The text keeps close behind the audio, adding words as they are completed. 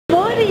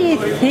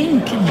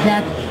think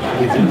that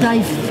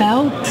they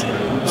felt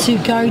to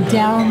go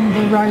down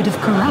the road of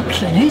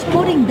corruption? Who's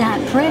putting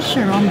that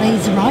pressure on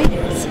these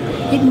riders?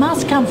 It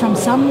must come from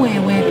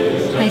somewhere where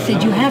they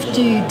said you have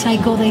to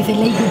take all these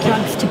illegal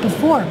drugs to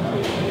perform.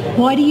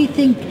 Why do you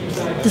think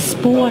the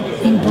sport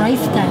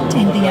embraced that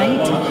in the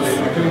 80s?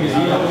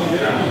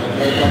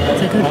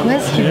 It's a good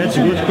question. Yeah, it's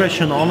a good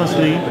question,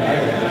 honestly.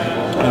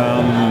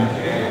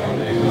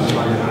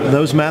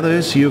 Those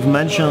matters you've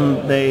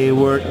mentioned, they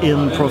were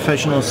in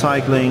professional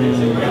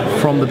cycling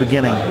from the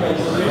beginning,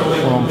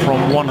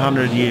 from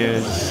 100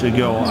 years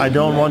ago. I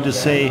don't want to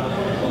say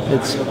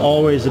it's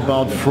always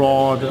about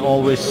fraud,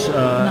 always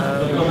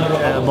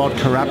about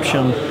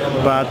corruption,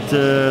 but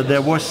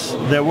there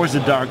was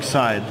a dark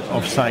side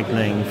of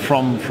cycling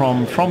from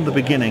the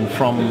beginning,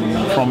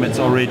 from its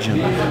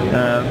origin.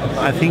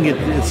 I think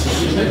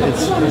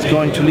it's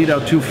going to lead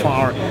out too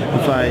far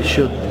if I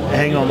should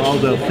hang on all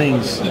those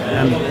things.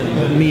 And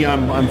me,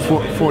 I'm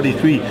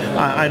 43.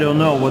 I don't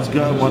know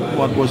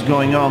what was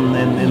going on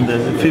in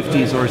the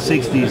 50s or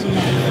 60s.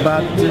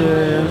 But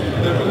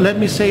let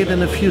me say it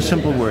in a few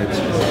simple words.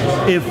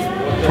 If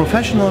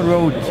professional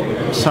road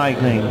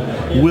cycling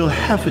will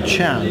have a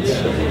chance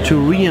to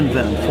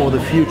reinvent for the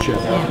future,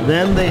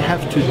 then they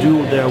have to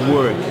do their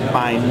work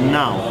by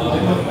now.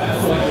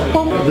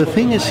 The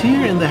thing is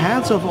here in the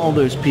heads of all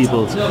those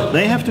people.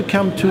 They have to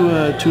come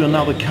to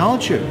another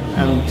culture,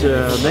 and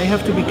they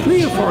have to be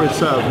clear for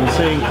itself and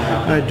saying,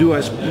 do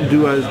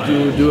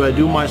I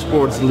do my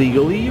sports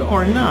legally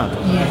or not?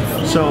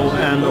 Yes. So,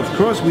 and of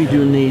course we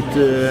do need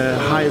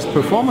highest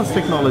performance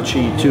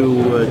technology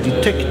to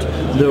detect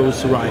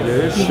those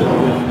riders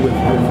with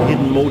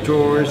hidden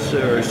motors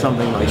or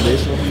something like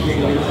this.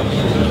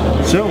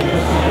 So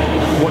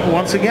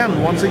once again,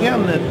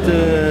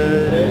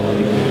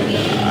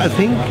 I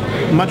think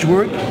much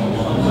work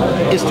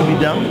is to be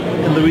done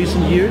in the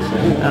recent years,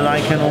 and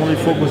I can only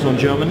focus on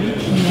Germany.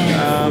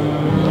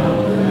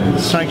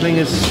 Cycling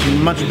is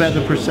much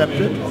better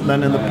perceived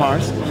than in the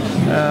past,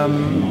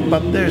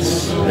 but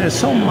there's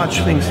so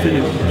much things to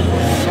do.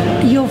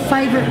 Your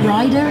favorite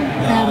rider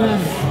out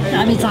of,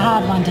 I mean, it's a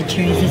hard one to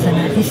choose, isn't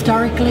it?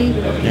 Historically?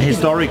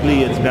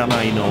 Historically, it's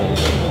Bernard Hinault.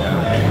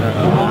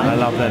 I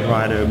love that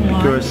rider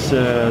because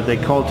they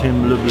called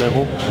him Le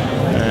Blaireau.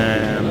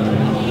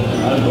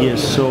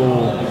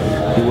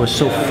 He was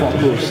so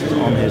focused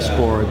on his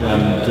sport,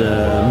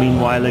 and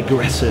meanwhile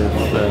aggressive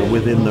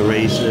within the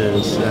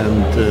races,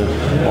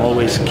 and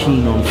always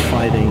keen on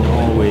fighting,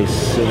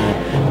 always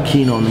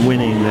keen on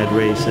winning that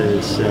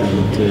races.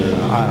 And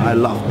I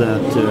love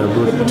that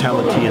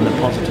brutality in a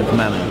positive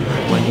manner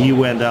when he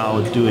went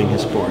out doing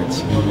his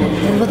sports.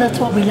 Well, that's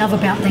what we love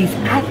about these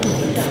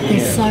athletes.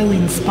 They're so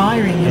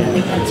inspiring, and I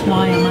think that's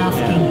why I'm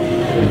asking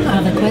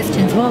other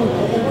questions. Well,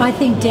 I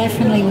think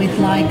definitely with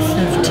likes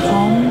of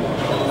Tom,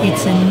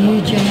 it's a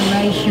new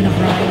generation of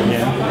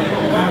riders,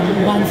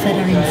 ones that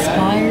are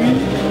inspiring,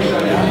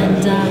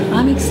 and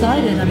I'm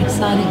excited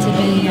to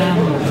be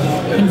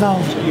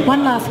involved.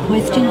 One last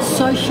question,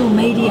 social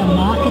media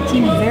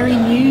marketing, very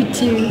new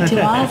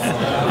to us.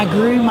 I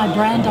grew my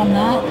brand on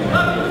that.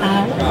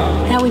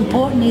 How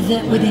important is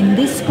it within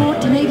this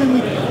sport and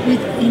even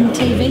in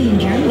TV in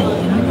Germany?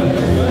 You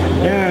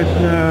know?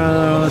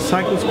 Yeah,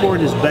 cycle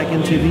sport is back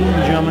in TV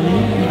in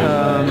Germany,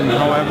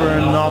 however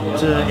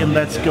not in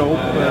that scope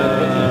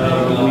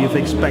we've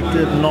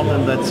expected, not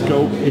in that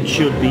scope it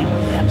should be.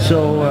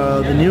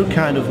 So the new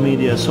kind of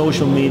media,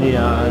 social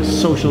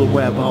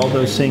web, all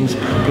those things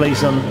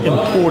plays an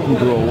important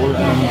role,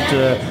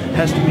 and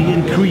has to be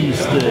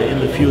increased in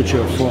the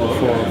future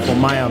for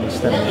my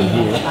understanding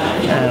here.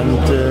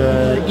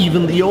 And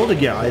even the older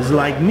guys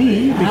like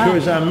me,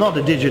 because I'm not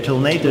a digital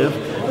native,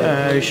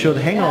 should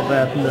hang on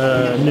that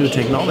new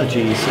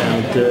technologies,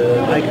 and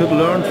I could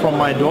learn from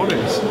my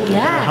daughters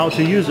how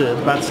to use it.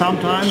 But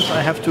sometimes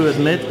I have to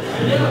admit,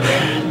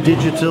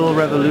 digital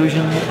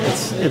revolution,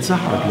 it's a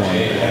hard one,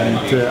 and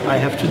I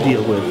have to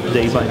deal with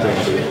day by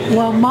day.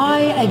 Well, my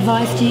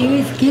advice to you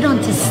is get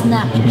onto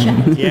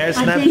Snapchat. Yeah,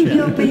 Snapchat. I think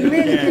you'll be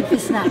really good for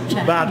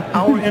Snapchat. But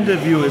our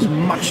interview is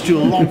much too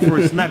long for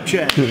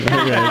Snapchat. Okay,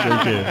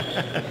 thank you.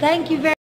 Thank you very